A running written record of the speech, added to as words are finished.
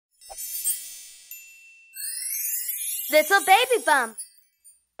little baby bump.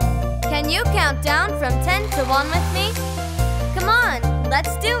 Can you count down from 10 to 1 with me? Come on,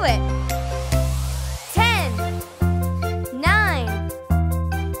 let's do it. 10, 9,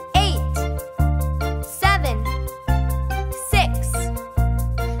 8, 7, 6,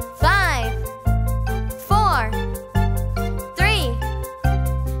 5, 4, 3,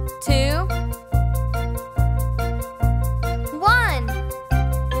 2, 1.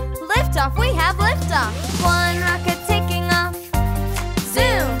 Liftoff, we have liftoff. One rocket taking off.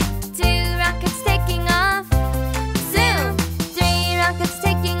 Zoom. Two rockets taking off. Zoom. Three rockets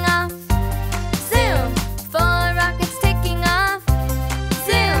taking off. Zoom. Four rockets taking off.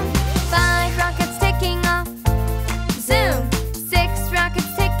 Zoom. Five rockets taking off. Zoom. Six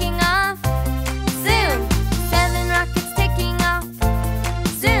rockets taking off. Zoom. Seven rockets taking off.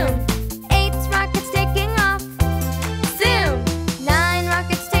 Zoom. Eight rockets taking off. Zoom. Nine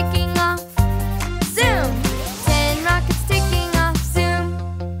rockets taking off. Zoom. 10 rockets taking off. Zoom.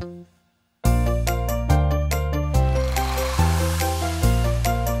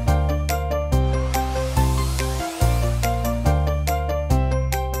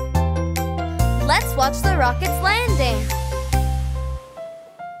 Let's watch the rockets landing.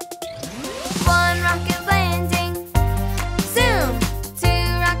 One rocket landing. Zoom. Two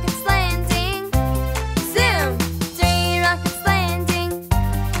rockets landing. Zoom. Three rockets landing.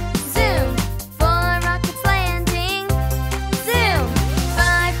 Zoom. Four rockets landing. Zoom.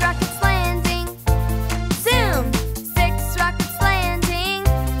 Five rockets landing. Zoom. Six rockets landing.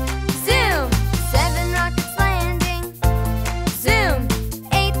 Zoom. Seven rockets landing. Zoom.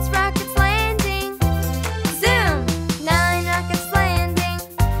 Eight rockets landing. Zoom. Nine rockets landing.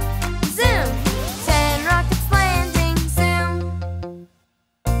 Zoom. 10 rockets landing. Zoom.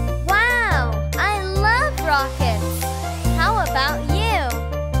 Wow! I love rockets. How about you?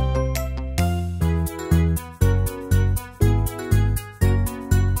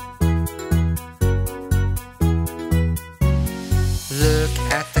 Look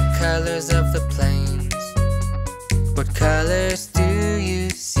at the colors of the planes. What colors do you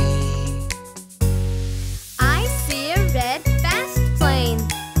see? I see a red fast plane.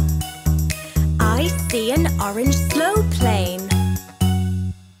 I see an orange slow plane.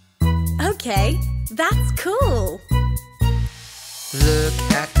 Okay, that's cool. Look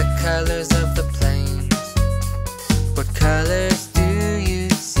at the colors of the planes. What colors do you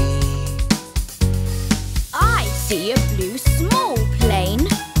see? I see a blue small plane.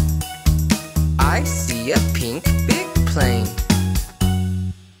 I see a pink big plane.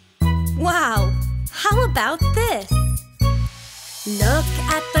 Wow, how about this? Look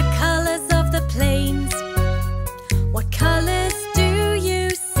at the colors of the planes. What colors do you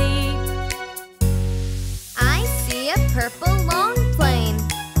see? I see a purple long plane.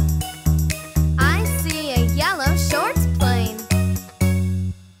 I see a yellow short plane.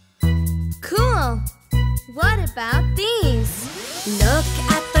 Cool. What about these? Look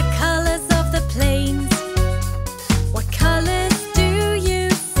at the colors of the planes. What colors do you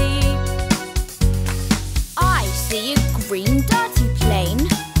see? I see a green dirty plane.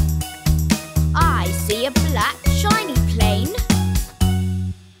 I see a black shiny plane.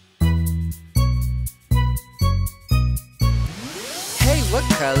 Hey, what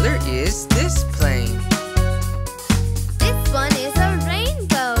color is this plane? This one is a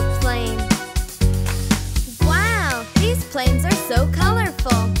rainbow plane. Wow, these planes are so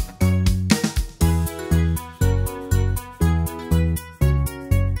colorful.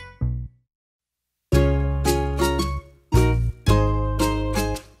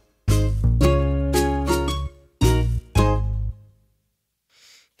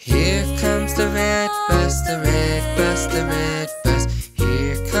 Here comes the red bus, the red bus, the red bus.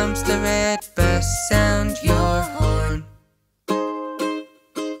 Here comes the red bus, sound your horn.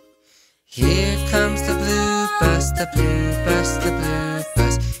 Here comes the blue bus, the blue bus, the blue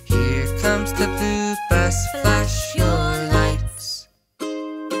bus. Here comes the blue bus, flash your lights.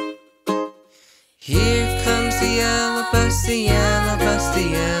 Here comes the yellow bus, the yellow bus, the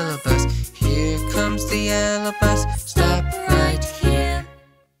yellow bus. Here comes the yellow bus, stop right here.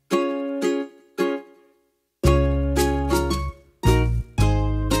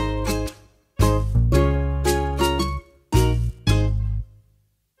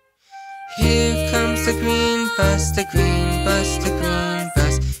 Here comes the green bus, the green bus, the green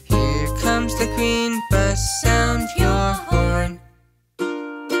bus. Here comes the green bus, sound your horn.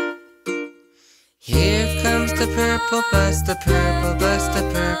 Here comes the purple bus, the purple bus, the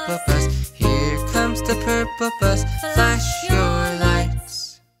purple bus. Here comes the purple bus, flash your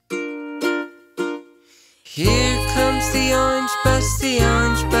lights. Here comes the orange bus, the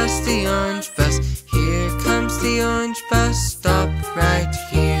orange bus, the orange bus. Here comes the orange bus stop right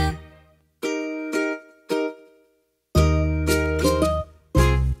here.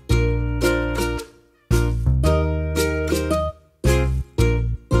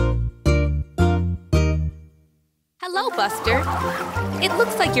 Hello, Buster. It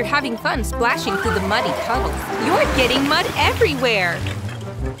looks like you're having fun splashing through the muddy puddles. You're getting mud everywhere.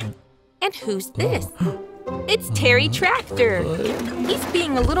 And who's this? It's Terry Tractor. He's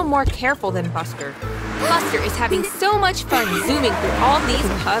being a little more careful than Buster. Buster is having so much fun zooming through all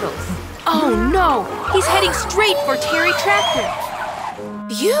these puddles. Oh no! He's heading straight for Terry Tractor.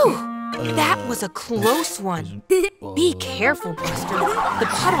 Phew! That was a close one. Be careful, Buster. The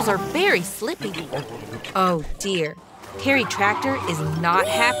puddles are very slippy. Oh dear. Terry Tractor is not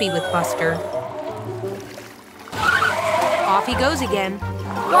happy with Buster. Off he goes again.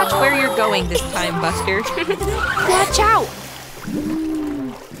 Watch where you're going this time, Buster. Watch out!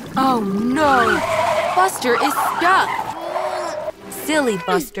 Oh no! Buster is stuck! Silly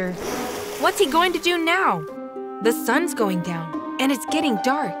Buster. What's he going to do now? The sun's going down, and it's getting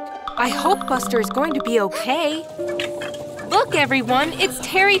dark. I hope Buster is going to be okay. Look, everyone, it's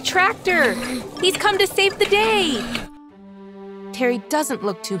Terry Tractor. He's come to save the day. Terry doesn't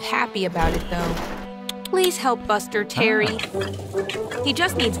look too happy about it, though. Please help Buster, Terry. He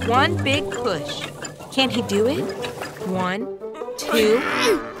just needs one big push. Can he do it? 1, 2,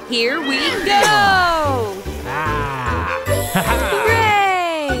 here we go!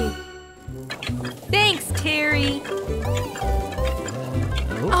 Hooray! Thanks, Terry.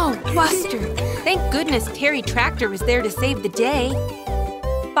 Oh, Buster! Thank goodness Terry Tractor was there to save the day.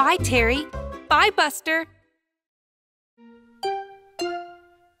 Bye, Terry. Bye, Buster.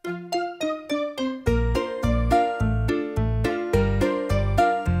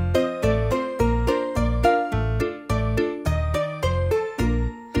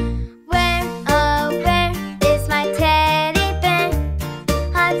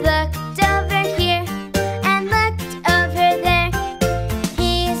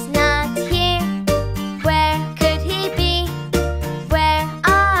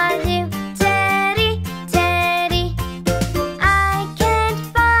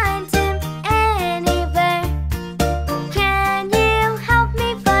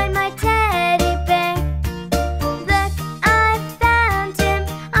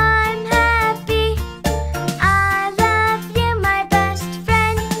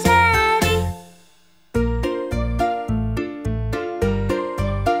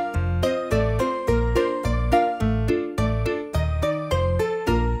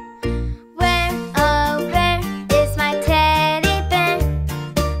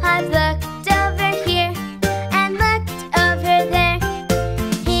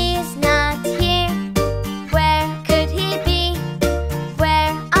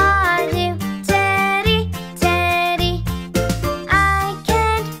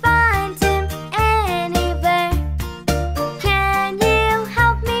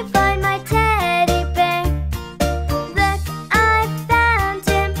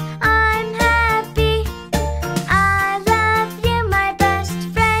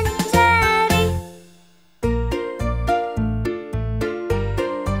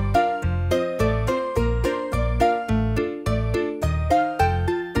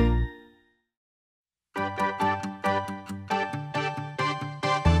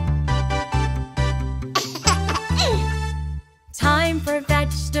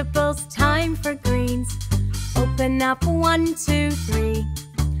 Time for greens. Open up 1, 2, 3.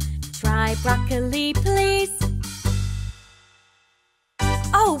 Try broccoli, please.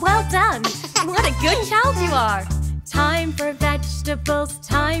 Oh, well done! What a good child you are! Time for vegetables,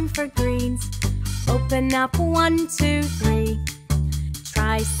 time for greens. Open up 1, 2, 3.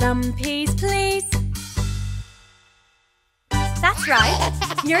 Try some peas, please. That's right!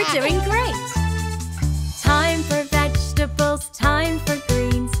 You're doing great! Time for vegetables, time for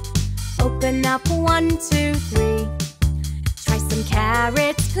greens. Open up 1, 2, 3. Try some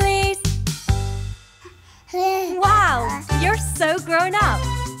carrots, please. Wow, you're so grown up.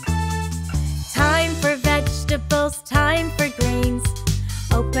 Time for vegetables, time for greens.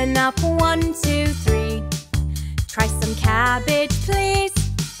 Open up 1, 2, 3. Try some cabbage, please.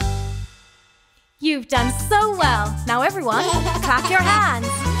 You've done so well. Now everyone, clap your hands.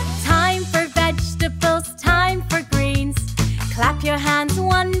 Time for vegetables, time for greens. Clap your hands,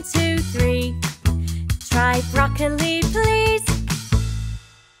 1, 2, 3. Try broccoli, please.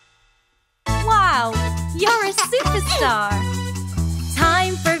 Wow, you're a superstar.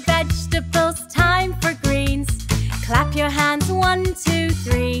 Time for vegetables, time for greens. Clap your hands, 1, 2,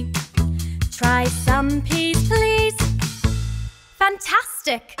 3. Try some peas, please.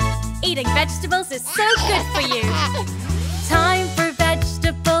 Fantastic! Eating vegetables is so good for you. Time for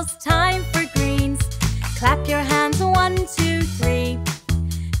vegetables, time for greens. Clap your hands, 1, 2, 3.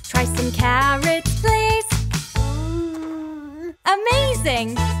 Try some carrots, please.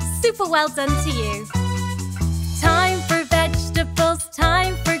 Amazing! Super well done to you. Time for vegetables,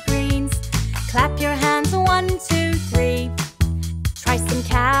 time for greens. Clap your hands, 1, 2, 3. Try some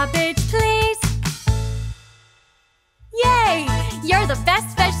cabbage, please. Yay! You're the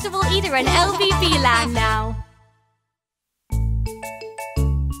best vegetable eater in LVV land now.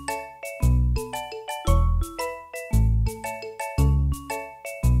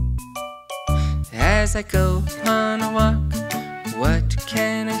 As I go on a walk, what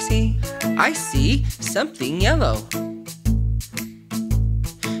can I see? I see something yellow.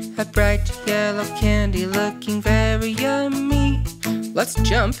 A bright yellow candy looking very yummy. Let's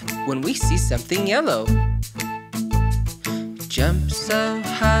jump when we see something yellow. Jump so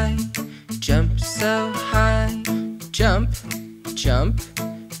high, jump so high. Jump, jump,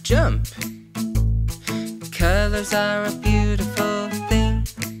 jump. Colors are a beautiful thing.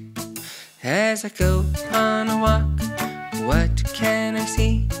 As I go on a walk, what can I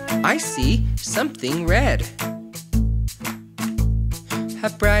see? I see something red. A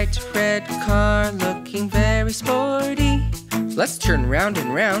bright red car looking very sporty. Let's turn round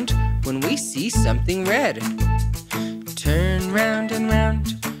and round when we see something red. Turn round and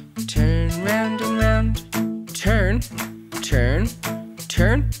round, turn round and round. Turn, turn,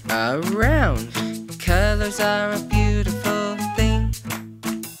 turn around. Colors are a beautiful thing.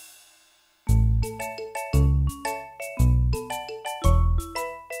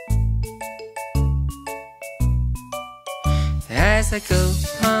 As I go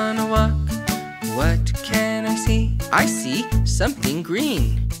on a walk, what can I see? I see something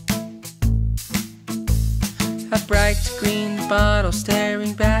green. A bright green bottle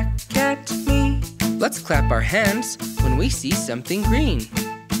staring back at me. Let's clap our hands when we see something green.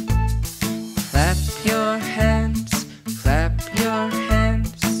 Clap your hands, clap your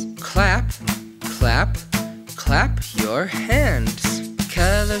hands. Clap, clap, clap your hands.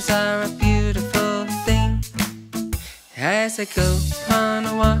 Colors are a beautiful thing. As I go on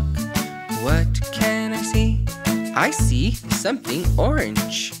a walk, what can I see? I see something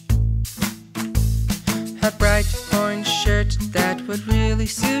orange. A bright orange shirt that would really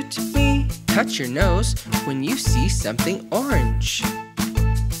suit me. Touch your nose when you see something orange.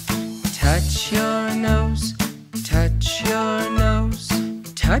 Touch your nose, touch your nose,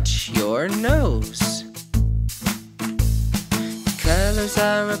 touch your nose. Colors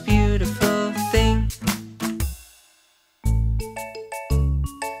are a beautiful thing.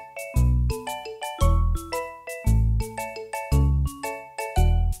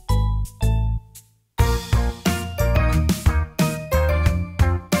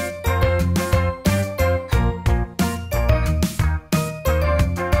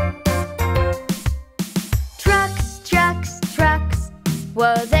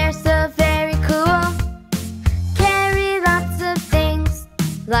 Whoa, they're so very cool. Carry lots of things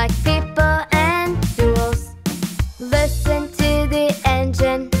like people and tools. Listen to the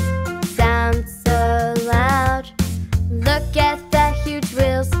engine, sounds so loud. Look at the huge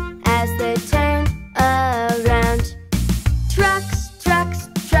wheels as they turn around. Trucks, trucks,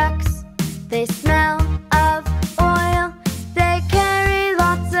 trucks, they smell of oil. They carry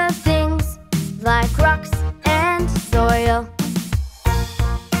lots of things like rocks and soil.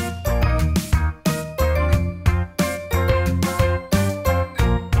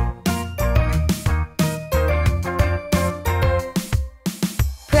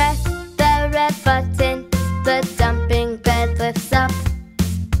 Button, the dumping bed lifts up.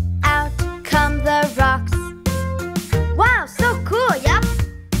 Out come the rocks. Wow, so cool, yup!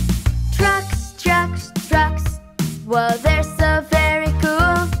 Trucks, trucks, trucks. Whoa, they're so very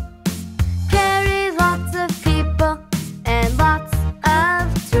cool. Carry lots of people and lots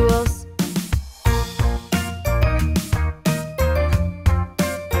of tools.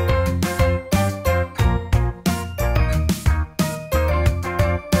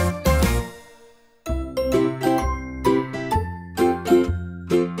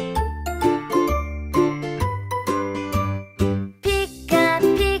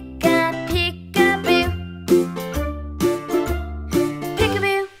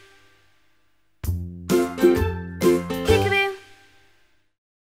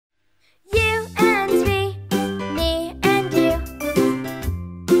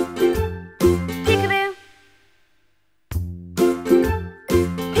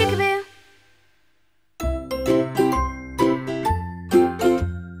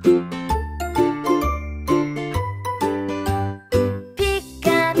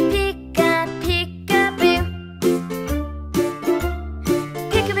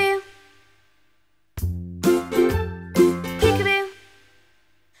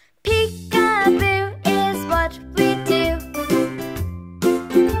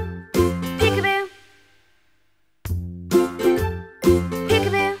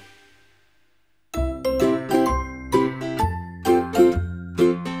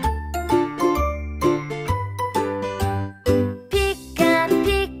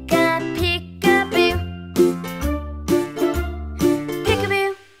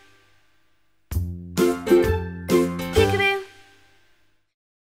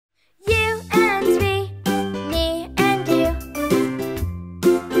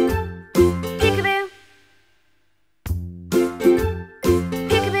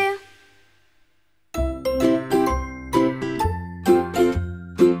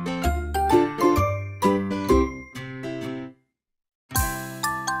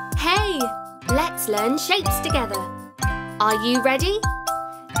 Okay, let's learn shapes together. Are you ready?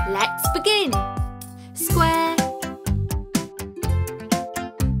 Let's begin. Square,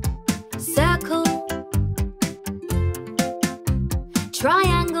 circle,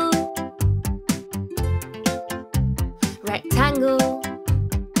 triangle, rectangle,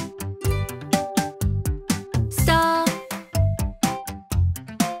 star,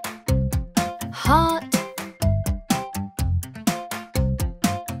 heart,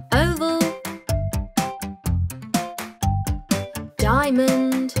 oval,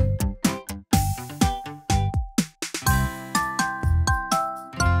 diamond,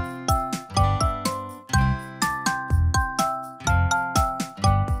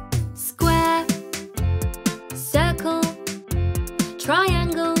 square, circle,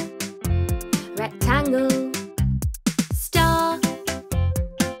 triangle, rectangle, star,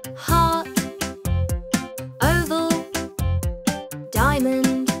 heart, oval,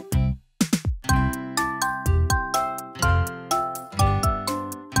 diamond.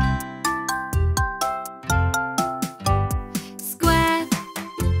 Square,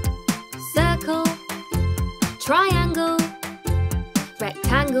 circle, triangle,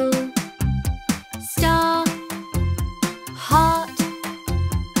 rectangle, star, heart,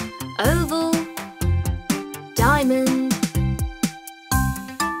 oval, diamond.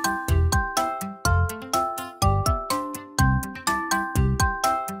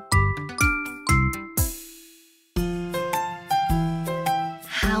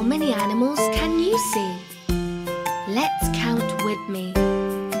 How many animals can you see? Let's count with me.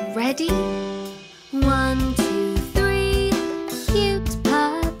 Ready? 1, 2, 3, cute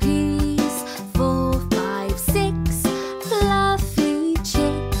puppies. 4, 5, 6, fluffy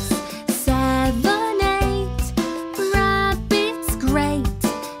chicks. 7, 8, rabbits, great.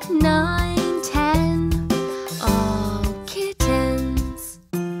 9, 10, all kittens.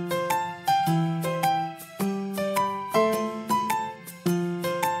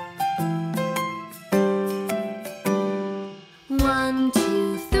 One,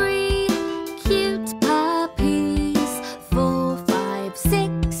 2, 3, cute puppies. 4, 5,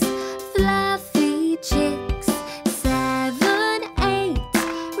 6, fluffy chicks. 7, 8,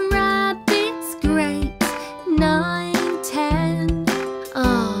 rabbits, great. 9, 10,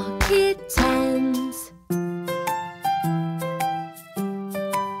 all kittens.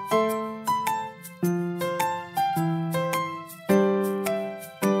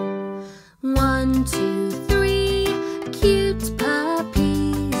 One, 2, 3, cute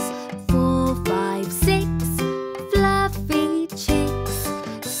puppies. 4, 5, 6, fluffy chicks.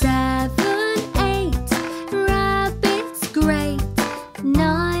 7, 8, rabbits, great.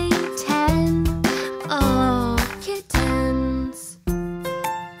 9, 10, all kittens.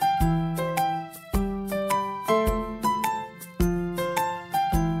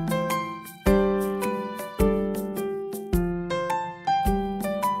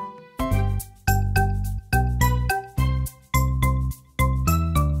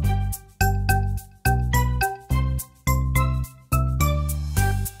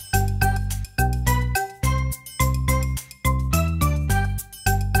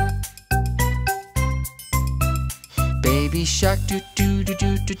 Baby shark do do do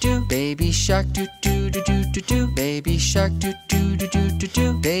do do do. Baby shark do do do do do do. Baby shark do do do do do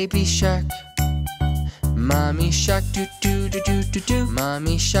do. Baby shark. Mommy shark do do do do do do.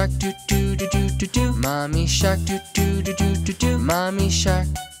 Mommy shark do do do do do do. Mommy shark do do do do do do. Mommy shark.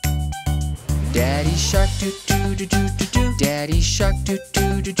 Daddy shark do do do do do do. Daddy shark do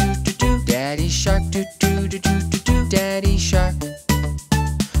do do do do do. Daddy shark do do do do do do. Daddy shark.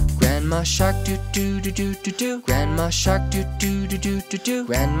 Grandma shark do do do do do do. Grandma shark do do do do do do.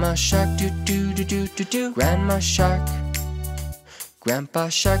 Grandma shark do do do do do do. Grandma shark. Grandpa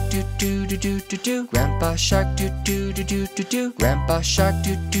shark do do do do do do. Grandpa shark do do do do do do. Grandpa shark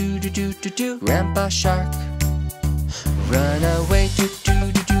do do do do do do. Grandpa shark. Run away do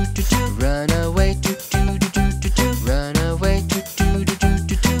do do do do do. Run away do do do do do do. Run away do do do do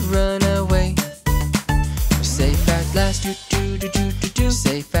do do. Run away. Safe at last do do do do do do.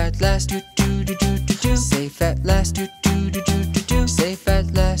 Safe at last do do do do do do. Safe at last do do do do do do. Safe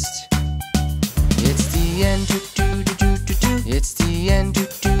at last. It's the end do do do do do do. It's the end do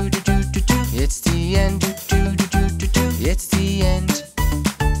do do do do do. It's the end do do do do do do. It's the end.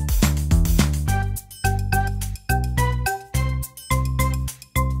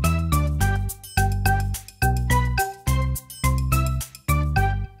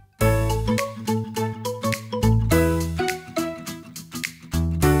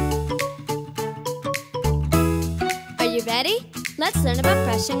 Ready? Let's learn about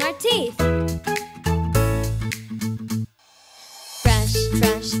brushing our teeth. Brush,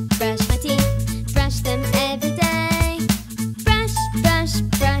 brush, brush.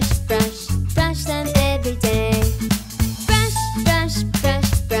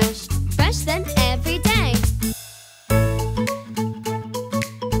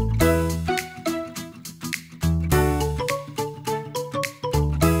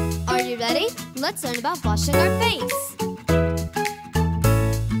 let's learn about washing our face.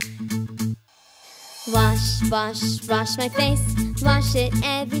 Wash, wash, wash my face. Wash it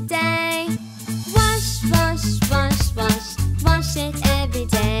every day. Wash, wash, wash, wash. Wash it every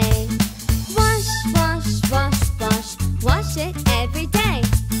day. Wash, wash, wash, wash. Wash it every day.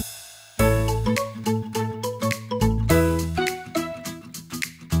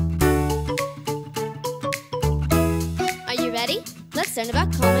 Are you ready? Let's learn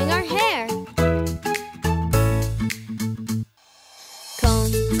about combing our hair.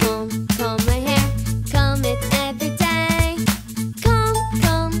 Comb, comb, comb my hair. Comb it every day. Comb,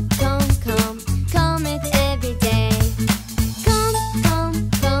 comb, comb, comb. Comb it every day. Comb, comb,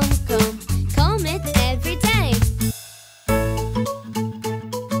 comb, comb. Comb it every day.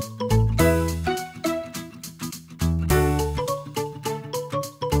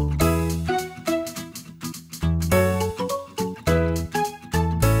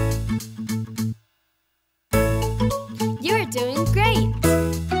 You're doing great.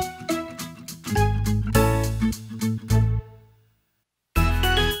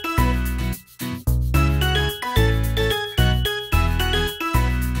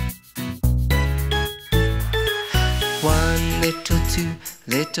 One, little two,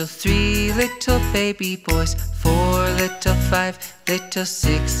 little three, little baby boys. 4, little 5, little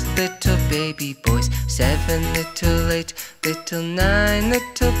 6, little baby boys. 7, little 8, little 9,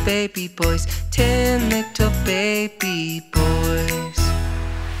 little baby boys. 10, little baby boys.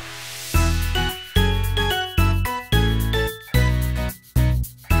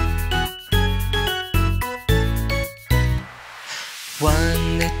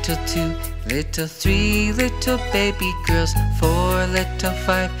 One, little 2, little 3, little baby girls. 4, little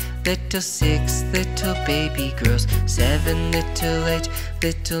 5, little 6, little baby girls. 7, little 8,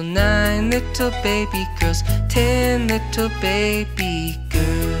 little 9, little baby girls. 10, little baby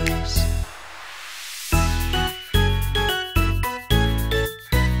girls.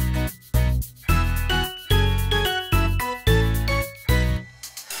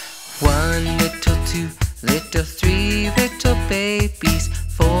 One, little 2, little 3, little babies.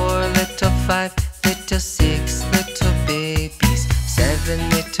 4, little 5, little 6, little babies. 7,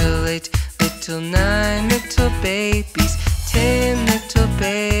 little 8, little 9, little babies. 10, little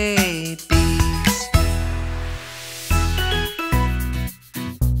babies.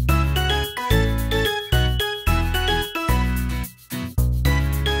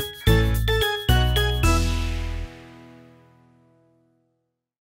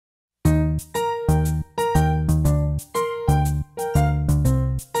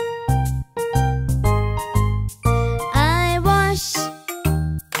 I wash,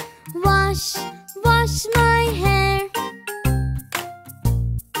 wash, wash my hair.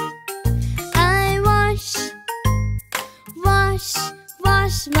 I wash, wash,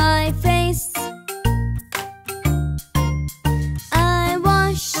 wash my face. I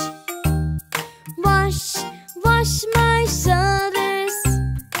wash, wash, wash my shoulders.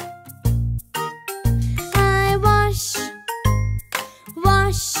 I wash,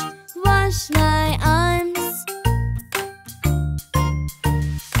 wash, wash my arms.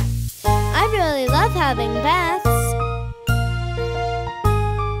 I really love having baths.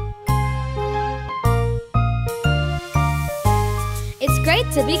 It's great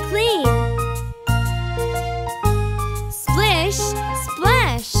to be clean. Splish,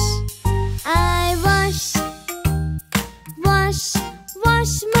 splash. I wash, wash,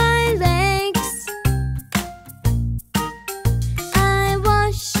 wash my legs. I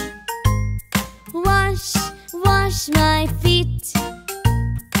wash, wash, wash my feet.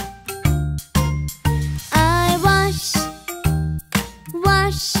 I wash,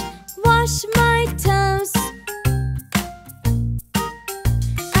 wash, wash my toes.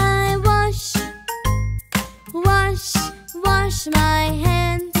 I wash, wash, wash my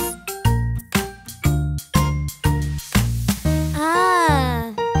hands.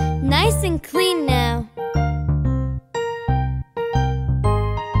 Ah, nice and clean now.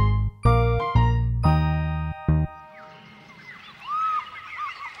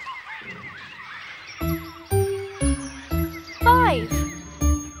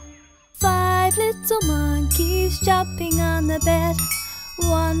 Five little monkeys jumping on the bed.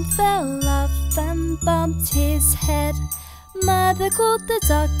 One fell off and bumped his head. Mother called the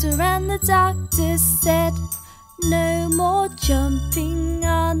doctor and the doctor said, no more jumping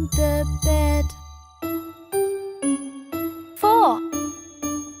on the bed. 4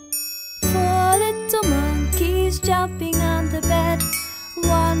 little monkeys jumping on the bed.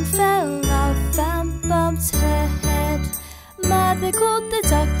 One fell off and bumped her head. Mother called the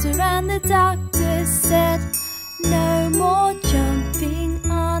doctor and the doctor said, no more jumping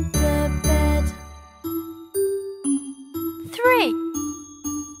on the bed.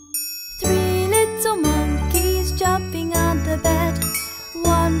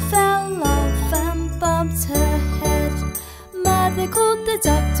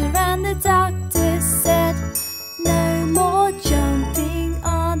 doctor, and the doctor said, no more jumping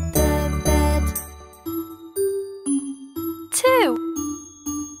on the bed. 2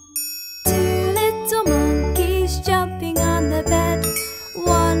 little monkeys jumping on the bed.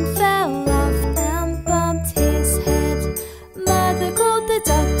 One fell off and bumped his head. Mother called the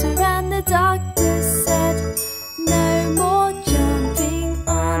doctor, and the doctor said, no more jumping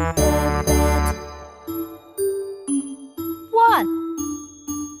on the bed.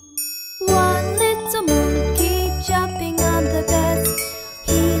 1 little monkey jumping on the bed.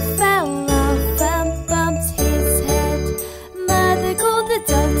 He fell off and bumped his head. Mother called the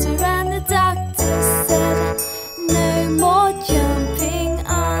doctor, and the doctor said, no more jumping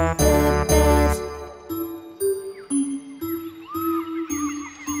on the bed.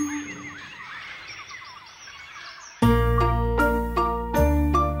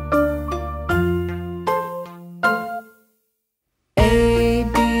 A,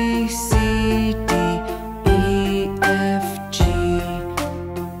 B, C, D, E, F, G.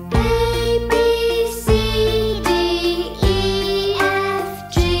 A, B, C, D, E, F,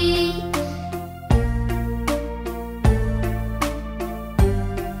 G.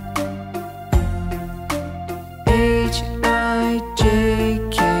 H, I, J,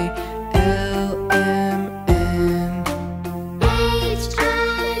 K, L, M, N. H, I,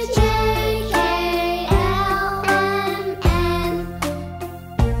 J, K, L, M, N.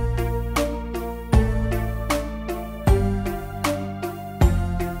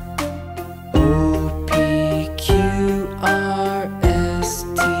 O, P, Q, R, S,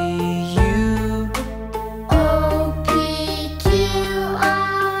 T, U. O, P, Q,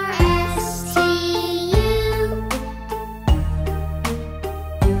 R, S, T, U.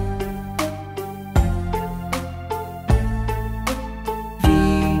 V,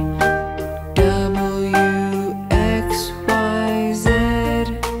 W, X, Y, Z.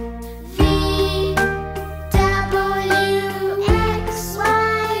 V, W, X,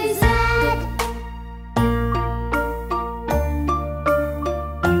 Y, Z.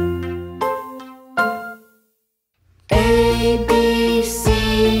 A, B, C,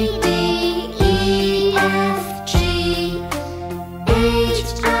 D, E, F, G. H,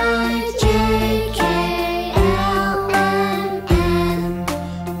 I, J, K, L, M, N.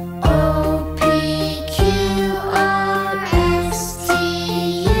 O, P, Q, R, S, T,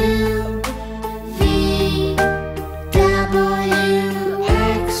 U. V, W,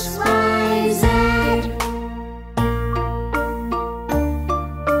 X, Y, Z.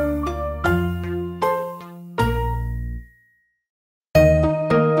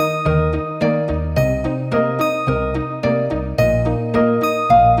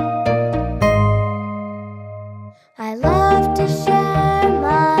 I love to share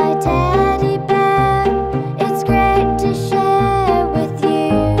my teddy bear. It's great to share with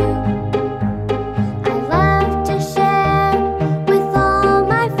you. I love to share with all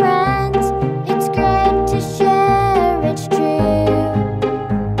my friends. It's great to share, it's true.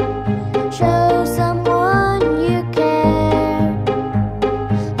 Show someone you care.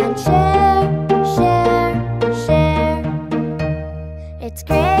 And share, share, share. It's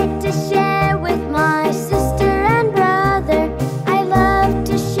great to share with my sister and brother. I love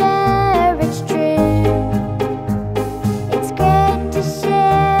to share, it's true. It's great to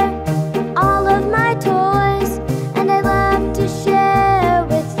share all of my toys, and I love to share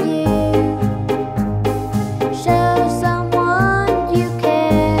with you. Show someone you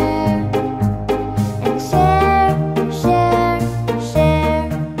care. And share, share, share.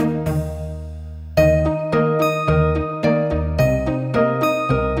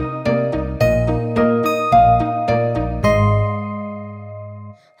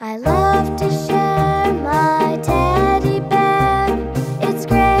 I love to share my teddy bear. It's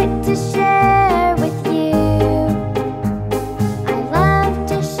great to share with you. I love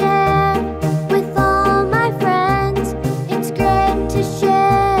to share with all my friends. It's great to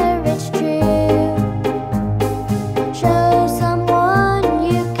share, it's true. Show someone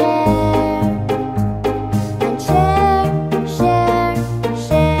you care. And share, share,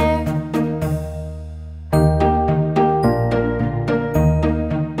 share.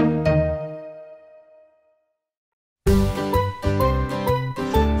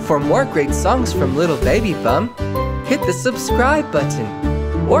 For more great songs from Little Baby Bum, hit the subscribe button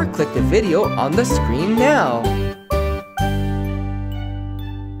or click the video on the screen now.